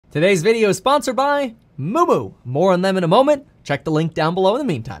Today's video is sponsored by Moomoo. More on them in a moment. Check the link down below in the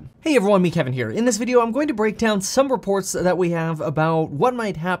meantime. Hey everyone, me Kevin here. In this video, I'm going to break down some reports that we have about what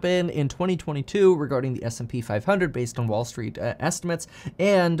might happen in 2022 regarding the S&P 500 based on Wall Street estimates,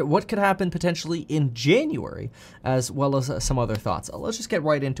 and what could happen potentially in January, as well as some other thoughts. Let's just get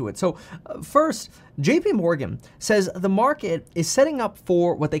right into it. So first, JP Morgan says the market is setting up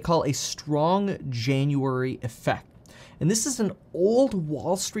for what they call a strong January effect. And this is an old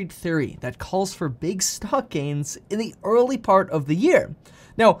Wall Street theory that calls for big stock gains in the early part of the year.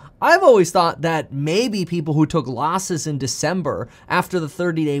 Now, I've always thought that maybe people who took losses in December after the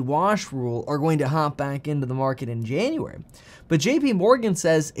 30-day wash rule are going to hop back into the market in January. But JP Morgan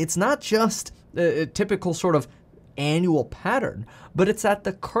says it's not just a typical sort of annual pattern, but it's that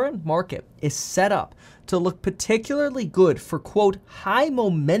the current market is set up to look particularly good for, quote, high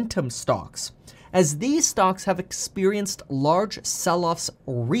momentum stocks, as these stocks have experienced large sell-offs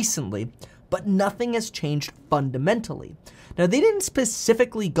recently, but nothing has changed fundamentally. Now, they didn't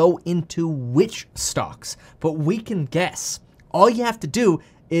specifically go into which stocks, but we can guess. All you have to do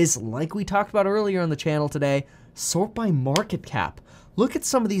is, like we talked about earlier on the channel today, sort by market cap. Look at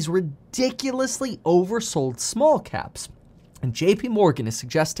some of these ridiculously oversold small caps. And JP Morgan is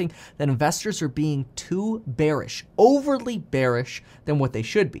suggesting that investors are being too bearish, overly bearish than what they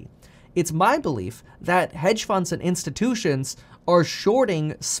should be. It's my belief that hedge funds and institutions are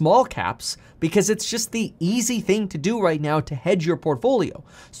shorting small caps because it's just the easy thing to do right now to hedge your portfolio.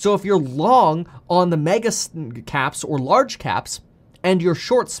 So if you're long on the mega caps or large caps and you're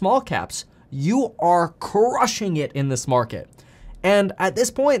short small caps, you are crushing it in this market. And at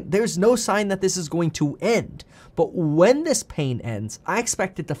this point, there's no sign that this is going to end. But when this pain ends, I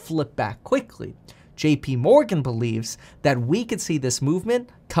expect it to flip back quickly. JP Morgan believes that we could see this movement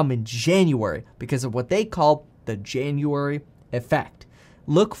come in January because of what they call the January effect.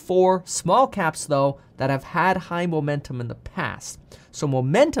 Look for small caps, though, that have had high momentum in the past. So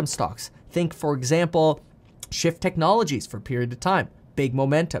momentum stocks, think, for example, Shift Technologies for a period of time. Big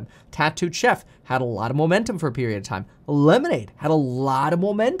momentum. Tattooed Chef had a lot of momentum for a period of time. Lemonade had a lot of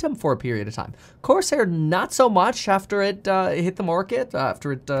momentum for a period of time. Corsair, not so much after it hit the market,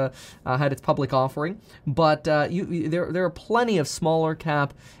 after it had its public offering. But there are plenty of smaller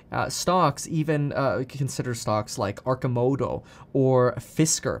cap stocks, even consider stocks like Arcimoto or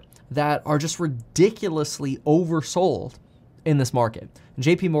Fisker, that are just ridiculously oversold in this market. And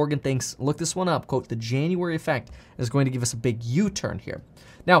JP Morgan thinks, look this one up, quote, the January effect is going to give us a big U-turn here.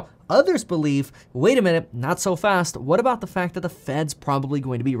 Now, others believe, wait a minute, not so fast. What about the fact that the Fed's probably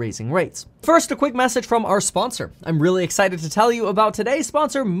going to be raising rates? First, a quick message from our sponsor. I'm really excited to tell you about today's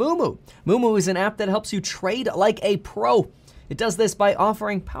sponsor, Moomoo. Moomoo is an app that helps you trade like a pro. It does this by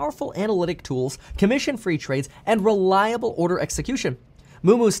offering powerful analytic tools, commission-free trades, and reliable order execution.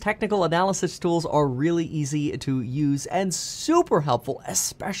 Moomoo's technical analysis tools are really easy to use and super helpful,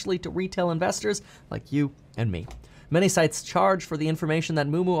 especially to retail investors like you and me. Many sites charge for the information that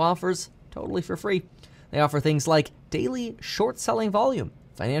Moomoo offers totally for free. They offer things like daily short selling volume,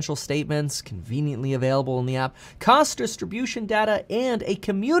 financial statements conveniently available in the app, cost distribution data, and a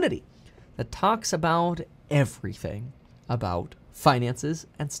community that talks about everything about finances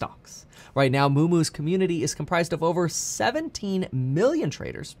and stocks. Right now, Moomoo's community is comprised of over 17 million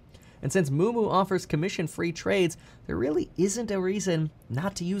traders. And since Moomoo offers commission-free trades, there really isn't a reason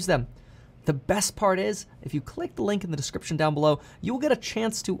not to use them. The best part is, if you click the link in the description down below, you will get a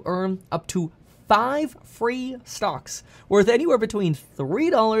chance to earn up to 5 free stocks worth anywhere between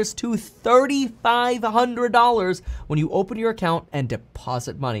 $3 to $3,500 when you open your account and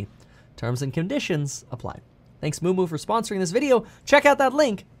deposit money. Terms and conditions apply. Thanks Moomoo for sponsoring this video. Check out that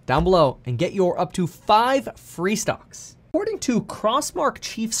link down below and get your up to 5 free stocks. According to Crossmark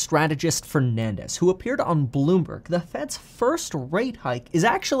chief strategist Fernandez, who appeared on Bloomberg, the Fed's first rate hike is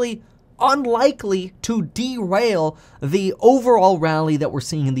actually unlikely to derail the overall rally that we're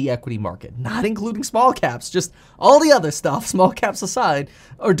seeing in the equity market, not including small caps, just all the other stuff, small caps aside,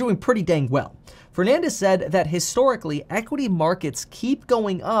 are doing pretty dang well. Fernandez said that historically, equity markets keep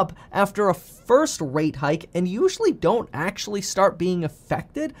going up after a first rate hike and usually don't actually start being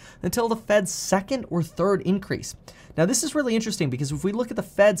affected until the Fed's second or third increase. Now, this is really interesting because if we look at the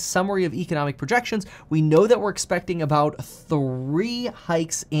Fed's summary of economic projections, we know that we're expecting about 3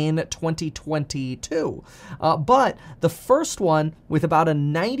 hikes in 2022. But the first one, with about a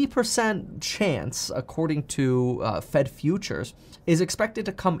 90% chance, according to Fed futures, is expected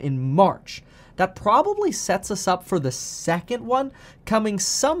to come in March. That probably sets us up for the second one coming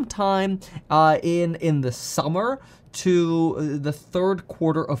sometime in the summer to the third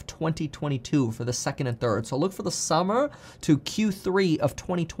quarter of 2022 for the second and third. So look for the summer to Q3 of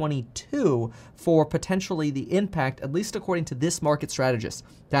 2022 for potentially the impact, at least according to this market strategist,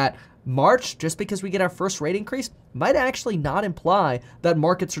 that March, just because we get our first rate increase, might actually not imply that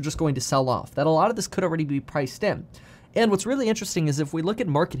markets are just going to sell off, that a lot of this could already be priced in. And what's really interesting is if we look at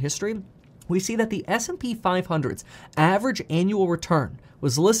market history, we see that the S&P 500's average annual return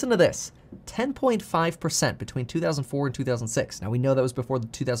was, listen to this, 10.5% between 2004 and 2006. Now, we know that was before the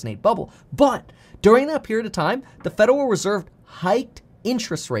 2008 bubble, but during that period of time, the Federal Reserve hiked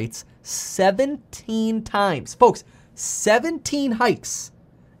interest rates 17 times. Folks, 17 hikes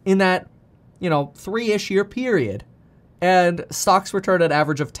in that, 3-ish year period. And stocks returned an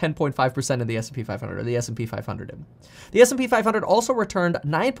average of 10.5% in the S&P 500, or the S&P 500 did. The S&P 500 also returned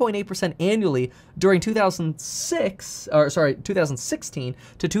 9.8% annually during 2016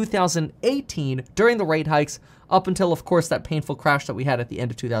 to 2018 during the rate hikes, up until, of course, that painful crash that we had at the end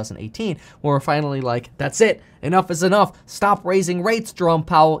of 2018, where we're finally like, that's it, enough is enough, stop raising rates, Jerome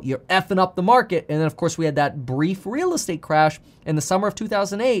Powell, you're effing up the market. And then, of course, we had that brief real estate crash in the summer of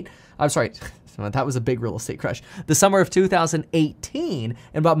 2008. I'm sorry. That was a big real estate crash. The summer of 2018,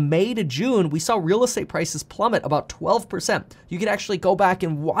 and about May to June, we saw real estate prices plummet about 12%. You can actually go back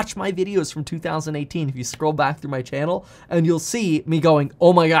and watch my videos from 2018 if you scroll back through my channel, and you'll see me going,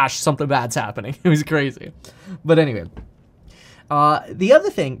 oh my gosh, something bad's happening. It was crazy. But anyway, the other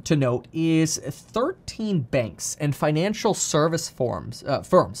thing to note is 13 banks and financial service firms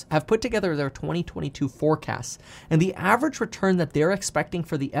have put together their 2022 forecasts, and the average return that they're expecting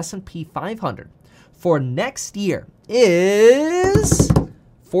for the S&P 500 for next year is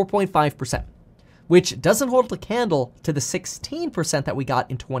 4.5%, which doesn't hold a candle to the 16% that we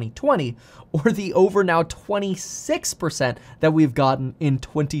got in 2020 or the over now 26% that we've gotten in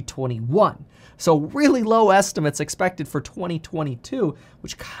 2021. So really low estimates expected for 2022,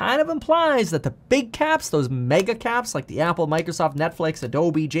 which kind of implies that the big caps, those mega caps like the Apple, Microsoft, Netflix,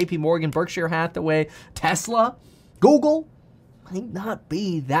 Adobe, JP Morgan, Berkshire Hathaway, Tesla, Google, might not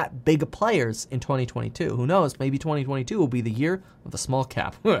be that big of players in 2022. Who knows? Maybe 2022 will be the year of the small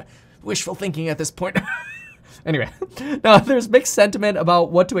cap. Wishful thinking at this point. Anyway, now there's mixed sentiment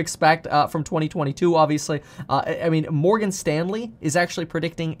about what to expect from 2022, obviously. Morgan Stanley is actually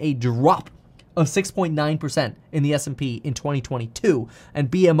predicting a drop of 6.9% in the S&P in 2022,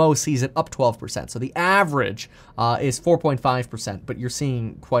 and BMO sees it up 12%. So the average is 4.5%, but you're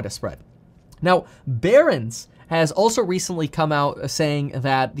seeing quite a spread. Now, Barron's has also recently come out saying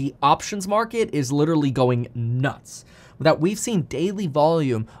that the options market is literally going nuts, that we've seen daily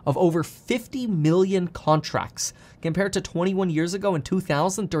volume of over 50 million contracts. Compared to 21 years ago in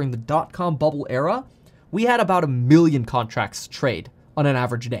 2000 during the dot-com bubble era, we had about 1 million contracts trade on an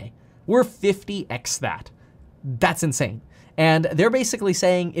average day. We're 50x that. That's insane. And they're basically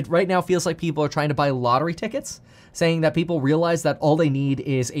saying it right now feels like people are trying to buy lottery tickets, saying that people realize that all they need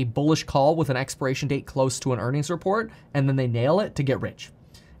is a bullish call with an expiration date close to an earnings report, and then they nail it to get rich.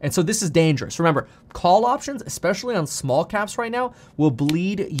 And so this is dangerous. Remember, call options, especially on small caps right now, will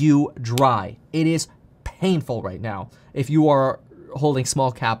bleed you dry. It is painful right now if you are holding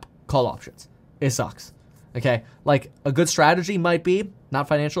small cap call options. It sucks. Okay, like a good strategy might be, not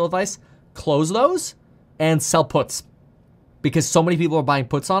financial advice, close those and sell puts. Because so many people are buying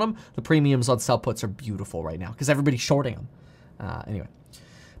puts on them, the premiums on sell puts are beautiful right now because everybody's shorting them. Anyway,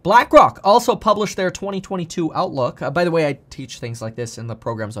 BlackRock also published their 2022 outlook. By the way, I teach things like this in the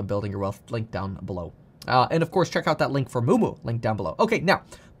programs on Building Your Wealth, link down below. And of course, check out that link for Moomoo, link down below. Okay, now,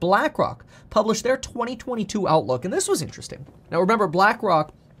 BlackRock published their 2022 outlook, and this was interesting. Now remember,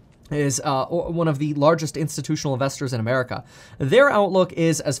 BlackRock is one of the largest institutional investors in America. Their outlook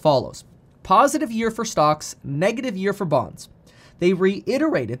is as follows. Positive year for stocks, negative year for bonds. They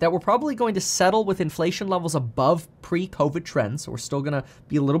reiterated that we're probably going to settle with inflation levels above pre-COVID trends, so we're still going to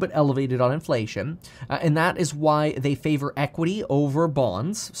be a little bit elevated on inflation, and that is why they favor equity over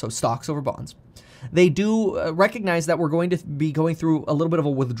bonds, so stocks over bonds. They do recognize that we're going to be going through a little bit of a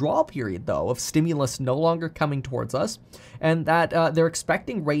withdrawal period, though, of stimulus no longer coming towards us, and that they're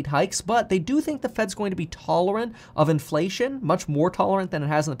expecting rate hikes, but they do think the Fed's going to be tolerant of inflation, much more tolerant than it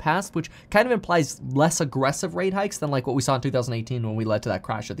has in the past, which kind of implies less aggressive rate hikes than like what we saw in 2018 when we led to that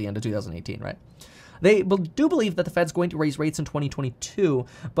crash at the end of 2018, right? They do believe that the Fed's going to raise rates in 2022,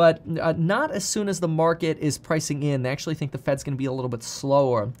 but not as soon as the market is pricing in. They actually think the Fed's going to be a little bit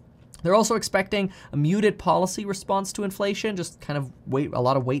slower. They're also expecting a muted policy response to inflation, just kind of a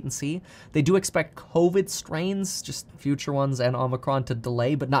lot of wait and see. They do expect COVID strains, just future ones, and Omicron to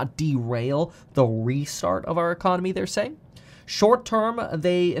delay but not derail the restart of our economy, they're saying. Short term,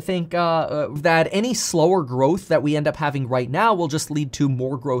 they think that any slower growth that we end up having right now will just lead to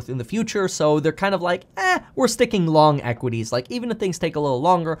more growth in the future. So they're kind of like, we're sticking long equities. Like, even if things take a little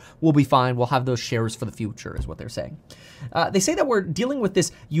longer, we'll be fine. We'll have those shares for the future, is what they're saying. They say that we're dealing with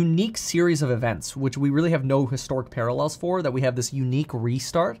this unique series of events, which we really have no historic parallels for, that we have this unique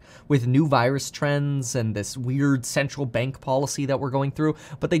restart with new virus trends and this weird central bank policy that we're going through.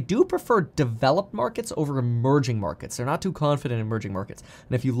 But they do prefer developed markets over emerging markets. They're not too confident in emerging markets.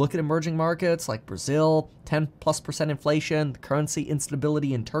 And if you look at emerging markets like Brazil, 10+% inflation, the currency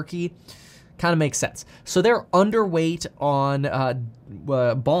instability in Turkey, kind of makes sense. So they're underweight on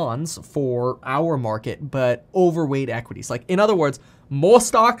bonds for our market, but overweight equities. Like, in other words, more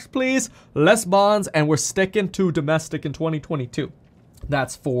stocks, please, less bonds, and we're sticking to domestic in 2022.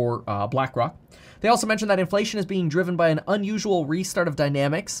 That's for BlackRock. They also mentioned that inflation is being driven by an unusual restart of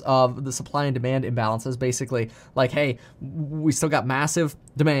dynamics of the supply and demand imbalances. Basically, like, hey, we still got massive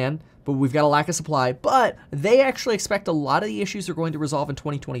demand, but we've got a lack of supply. But they actually expect a lot of the issues are going to resolve in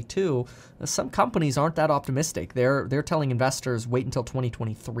 2022. Some companies aren't that optimistic. They're telling investors wait until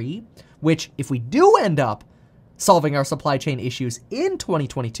 2023, which, if we do end up solving our supply chain issues in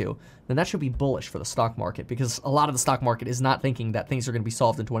 2022, then that should be bullish for the stock market, because a lot of the stock market is not thinking that things are going to be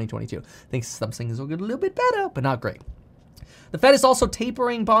solved in 2022. Thinks some things will get a little bit better, but not great. The Fed is also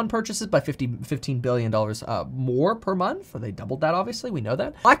tapering bond purchases by $15 billion more per month. They doubled that, obviously. We know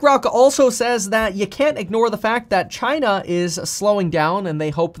that. BlackRock also says that you can't ignore the fact that China is slowing down, and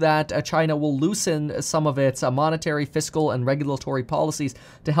they hope that China will loosen some of its monetary, fiscal, and regulatory policies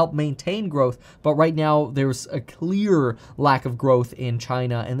to help maintain growth. But right now, there's a clear lack of growth in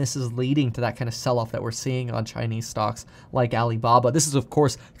China, and this is leading to that kind of sell-off that we're seeing on Chinese stocks like Alibaba. This is, of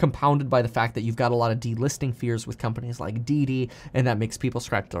course, compounded by the fact that you've got a lot of delisting fears with companies like Didi, and that makes people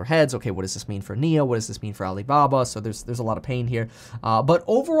scratch their heads. Okay, what does this mean for NIO? What does this mean for Alibaba? So there's a lot of pain here. But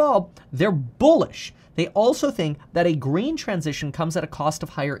overall, they're bullish. They also think that a green transition comes at a cost of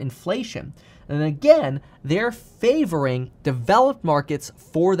higher inflation. And again, they're favoring developed markets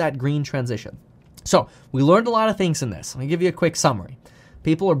for that green transition. So we learned a lot of things in this. Let me give you a quick summary.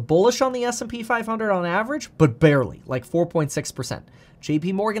 People are bullish on the S&P 500 on average, but barely, like 4.6%.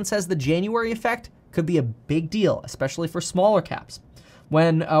 JP Morgan says the January effect could be a big deal, especially for smaller caps.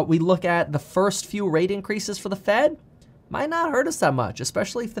 When we look at the first few rate increases for the Fed, might not hurt us that much,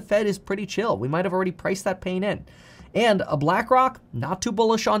 especially if the Fed is pretty chill. We might have already priced that pain in. And a BlackRock, not too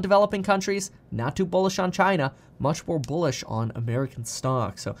bullish on developing countries, not too bullish on China, much more bullish on American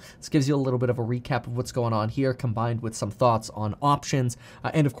stocks. So this gives you a little bit of a recap of what's going on here, combined with some thoughts on options,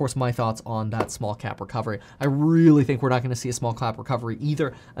 and of course my thoughts on that small cap recovery. I really think we're not going to see a small cap recovery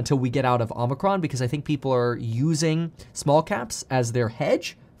either until we get out of Omicron, because I think people are using small caps as their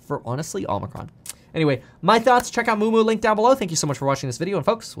hedge for, honestly, Omicron. Anyway, my thoughts, check out Moomoo, link down below. Thank you so much for watching this video, and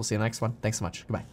folks, we'll see you in the next one. Thanks so much. Goodbye.